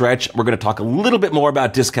final stretch. We're going to talk a little bit more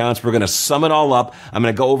about discounts. We're going to sum it all up. I'm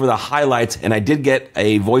going to go over the highlights. And I did get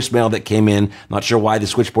a voicemail that came in. I'm not sure why the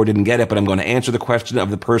switchboard didn't get it, but I'm going to answer the question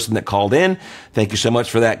of the person that called in. Thank you so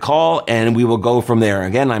much for that call. And we will go from there.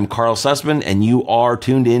 Again, I'm Karl Susman, and you are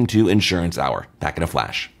tuned in to Insurance Hour. Back in a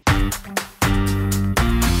flash.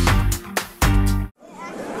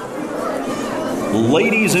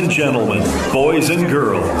 Ladies and gentlemen, boys and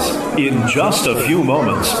girls, in just a few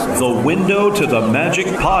moments, the Window to the Magic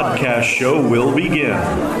podcast show will begin.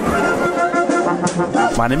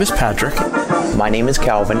 My name is Patrick. My name is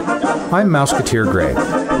Calvin. I'm Mouseketeer Gray.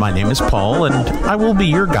 My name is Paul, and I will be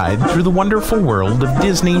your guide through the wonderful world of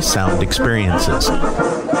Disney sound experiences.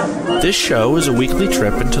 This show is a weekly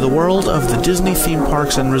trip into the world of the Disney theme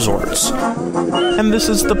parks and resorts. And this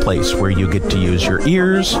is the place where you get to use your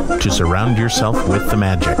ears to surround yourself with the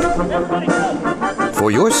magic. For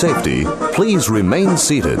your safety, please remain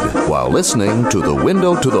seated while listening to the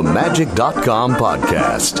WindowToTheMagic.com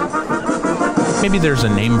podcast. Maybe there's a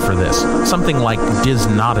name for this, something like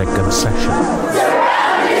Disnotic obsession.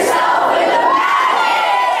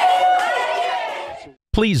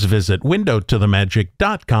 Please visit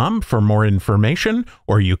WindowToTheMagic.com for more information,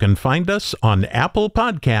 or you can find us on Apple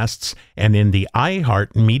Podcasts and in the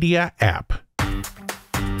iHeartMedia app.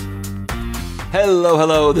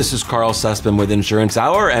 Hello. This is Karl Susman with Insurance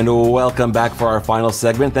Hour, and welcome back for our final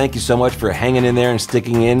segment. Thank you so much for hanging in there and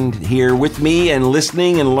sticking in here with me and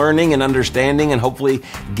listening and learning and understanding and hopefully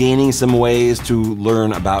gaining some ways to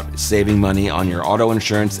learn about saving money on your auto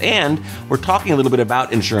insurance. And we're talking a little bit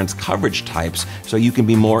about insurance coverage types so you can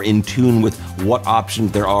be more in tune with what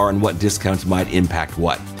options there are and what discounts might impact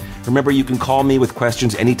what. Remember, you can call me with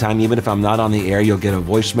questions anytime, even if I'm not on the air. You'll get a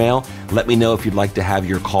voicemail. Let me know if you'd like to have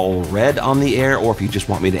your call read on the air or if you just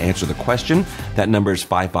want me to answer the question. That number is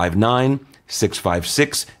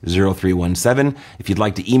 559-656-0317. If you'd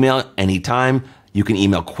like to email anytime, you can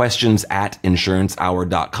email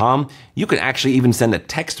questions@insurancehour.com. You can actually even send a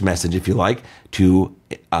text message if you like to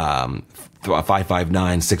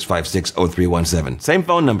 559-656-0317. Same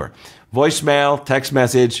phone number. Voicemail, text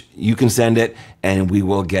message, you can send it and we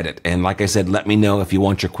will get it. And like I said, let me know if you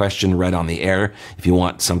want your question read on the air, if you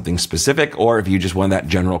want something specific, or if you just want that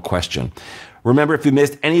general question. Remember, if you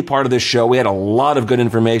missed any part of this show, we had a lot of good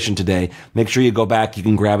information today. Make sure you go back. You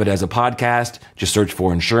can grab it as a podcast. Just search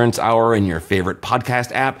for Insurance Hour in your favorite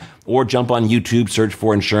podcast app, or jump on YouTube, search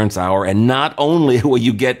for Insurance Hour. And not only will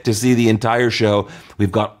you get to see the entire show,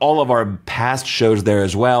 we've got all of our past shows there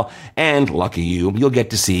as well. And lucky you, you'll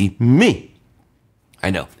get to see me.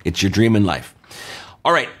 I know, it's your dream in life.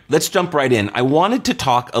 All right, let's jump right in. I wanted to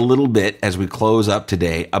talk a little bit as we close up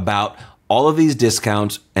today about all of these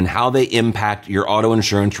discounts and how they impact your auto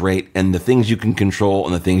insurance rate and the things you can control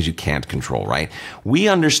and the things you can't control, right? We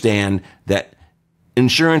understand that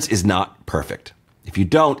insurance is not perfect. If you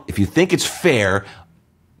think it's fair,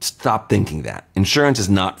 stop thinking that. Insurance is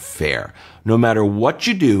not fair. No matter what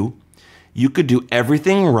you do, you could do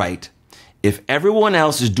everything right. If everyone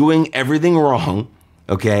else is doing everything wrong,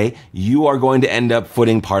 okay, you are going to end up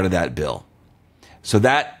footing part of that bill. So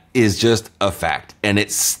that is just a fact. And it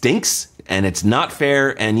stinks. And it's not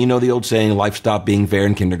fair, and you know the old saying, life stopped being fair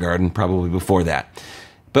in kindergarten, probably before that.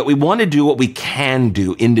 But we want to do what we can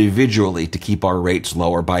do individually to keep our rates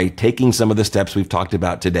lower by taking some of the steps we've talked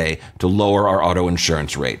about today to lower our auto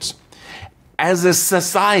insurance rates. As a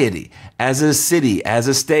society, as a city, as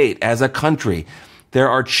a state, as a country, there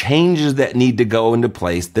are changes that need to go into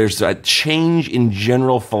place. There's a change in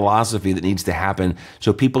general philosophy that needs to happen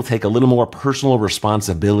so people take a little more personal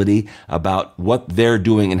responsibility about what they're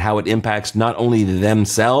doing and how it impacts not only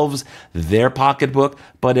themselves, their pocketbook,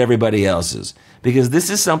 but everybody else's. Because this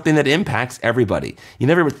is something that impacts everybody. You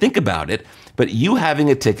never think about it, but you having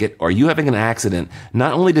a ticket or you having an accident,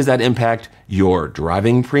 not only does that impact your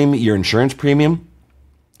driving premium, your insurance premium,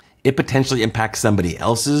 it potentially impacts somebody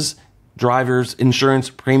else's driver's insurance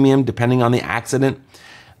premium, depending on the accident.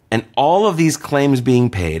 And all of these claims being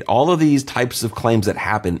paid, all of these types of claims that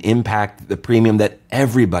happen impact the premium that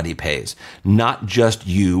everybody pays, not just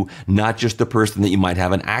you, not just the person that you might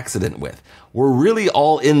have an accident with. We're really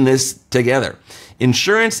all in this together.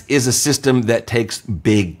 Insurance is a system that takes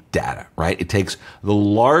big data, right? It takes the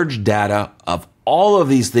large data of all of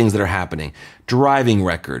these things that are happening. Driving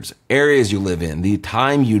records, areas you live in, the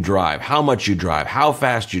time you drive, how much you drive, how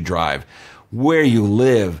fast you drive, where you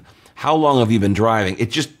live, how long have you been driving.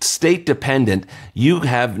 It's just state dependent. You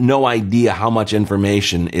have no idea how much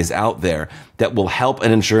information is out there that will help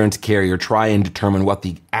an insurance carrier try and determine what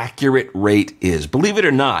the accurate rate is. Believe it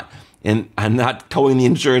or not, and I'm not towing the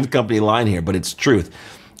insurance company line here, but it's truth.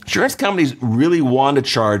 Insurance companies really want to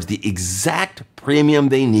charge the exact premium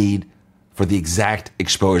they need for the exact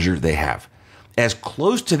exposure they have. As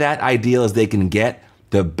close to that ideal as they can get,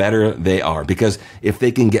 the better they are. Because if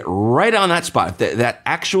they can get right on that spot, if that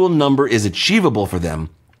actual number is achievable for them,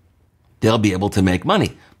 they'll be able to make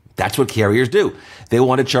money. That's what carriers do. They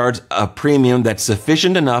want to charge a premium that's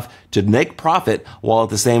sufficient enough to make profit while at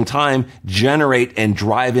the same time generate and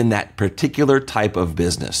drive in that particular type of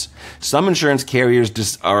business. Some insurance carriers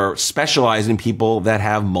just are specialized in people that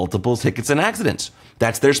have multiple tickets and accidents.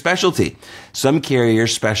 That's their specialty. Some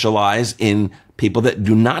carriers specialize in people that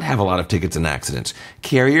do not have a lot of tickets and accidents.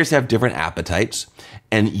 Carriers have different appetites,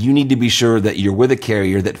 and you need to be sure that you're with a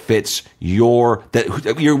carrier that fits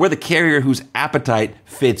that you're with a carrier whose appetite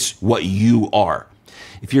fits what you are.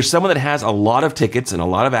 If you're someone that has a lot of tickets and a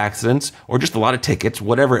lot of accidents, or just a lot of tickets,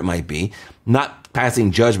 whatever it might be, not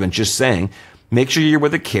passing judgment, just saying, make sure you're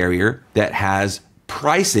with a carrier that has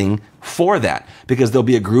pricing for that, because there'll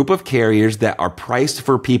be a group of carriers that are priced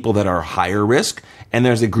for people that are higher risk, and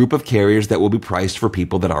there's a group of carriers that will be priced for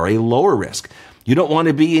people that are a lower risk. You don't want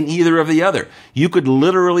to be in either of the other. You could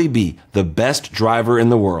literally be the best driver in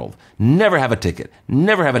the world, never have a ticket,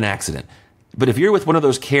 never have an accident. But if you're with one of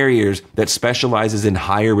those carriers that specializes in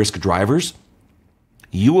higher risk drivers,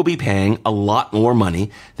 you will be paying a lot more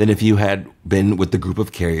money than if you had been with the group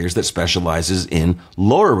of carriers that specializes in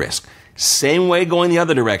lower risk. Same way going the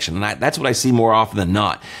other direction. And that's what I see more often than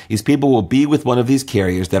not, is people will be with one of these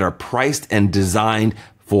carriers that are priced and designed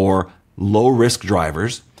for low risk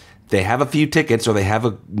drivers. They have a few tickets, or they have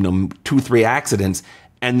 2-3 accidents,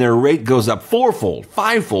 and their rate goes up 4-fold,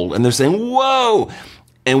 5-fold, and they're saying, whoa.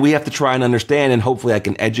 And we have to try and understand, and hopefully I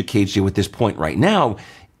can educate you with this point right now.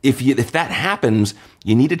 If that happens,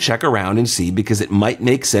 you need to check around and see, because it might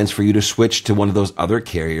make sense for you to switch to one of those other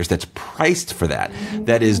carriers that's priced for that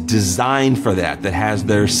is designed for that has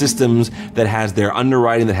their systems, that has their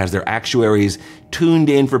underwriting, that has their actuaries tuned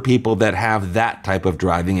in for people that have that type of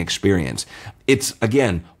driving experience. It's,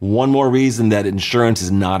 again, one more reason that insurance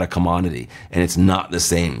is not a commodity, and it's not the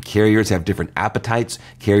same. Carriers have different appetites.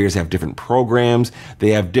 Carriers have different programs.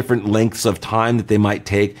 They have different lengths of time that they might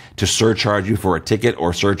take to surcharge you for a ticket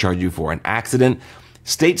or surcharge you for an accident.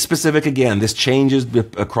 State specific, again, this changes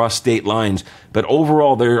across state lines, but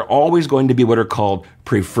overall, there are always going to be what are called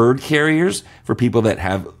preferred carriers for people that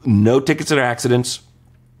have no tickets or accidents,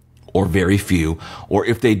 or very few, or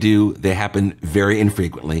if they do, they happen very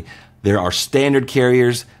infrequently. There are standard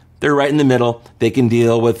carriers. They're right in the middle. They can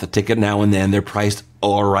deal with a ticket now and then. They're priced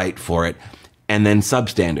all right for it. And then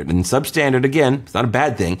substandard. And substandard, again, it's not a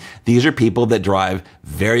bad thing. These are people that drive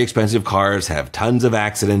very expensive cars, have tons of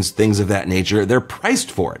accidents, things of that nature. They're priced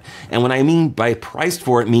for it. And what I mean by priced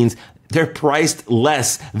for it means they're priced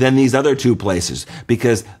less than these other two places,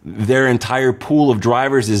 because their entire pool of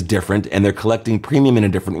drivers is different, and they're collecting premium in a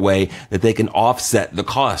different way that they can offset the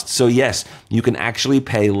cost. So yes, you can actually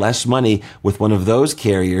pay less money with one of those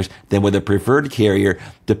carriers than with a preferred carrier,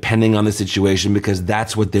 depending on the situation, because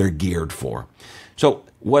that's what they're geared for. So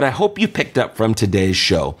what I hope you picked up from today's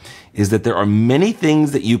show is that there are many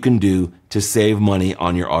things that you can do to save money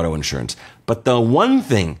on your auto insurance. But the one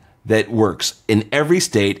thing that works in every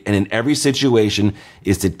state and in every situation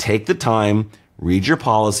is to take the time, read your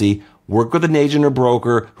policy, work with an agent or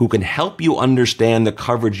broker who can help you understand the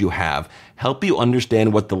coverage you have, help you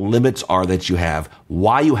understand what the limits are that you have,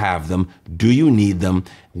 why you have them, do you need them,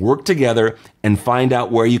 work together and find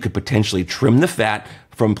out where you could potentially trim the fat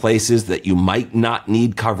from places that you might not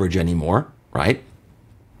need coverage anymore, right?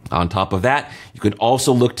 On top of that, you can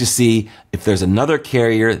also look to see if there's another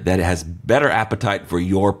carrier that has better appetite for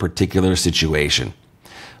your particular situation.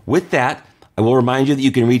 With that, I will remind you that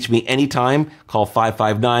you can reach me anytime. Call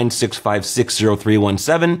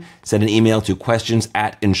 559-656-0317. Send an email to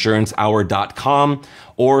questions@insurancehour.com,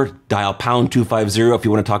 or dial pound 250 if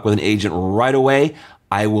you want to talk with an agent right away.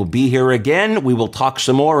 I will be here again. We will talk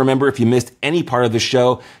some more. Remember, if you missed any part of the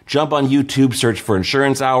show, jump on YouTube, search for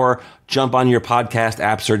Insurance Hour. Jump on your podcast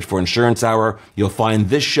app, search for Insurance Hour. You'll find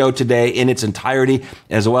this show today in its entirety,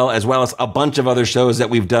 as well as a bunch of other shows that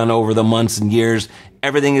we've done over the months and years.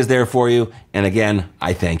 Everything is there for you. And again,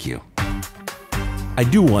 I thank you. I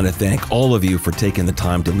do want to thank all of you for taking the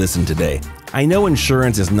time to listen today. I know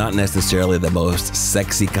insurance is not necessarily the most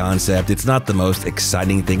sexy concept. It's not the most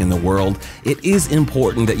exciting thing in the world. It is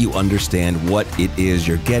important that you understand what it is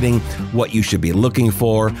you're getting, what you should be looking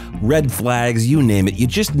for, red flags, you name it. You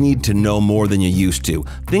just need to know more than you used to.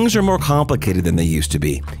 Things are more complicated than they used to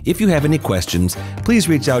be. If you have any questions, please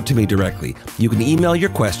reach out to me directly. You can email your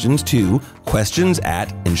questions to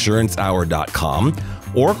questions@insurancehour.com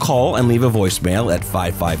or call and leave a voicemail at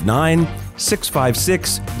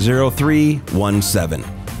 559-656-0317.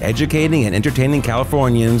 Educating and entertaining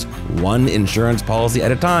Californians, one insurance policy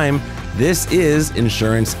at a time. This is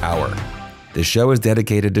Insurance Hour. This show is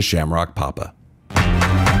dedicated to Shamrock Papa.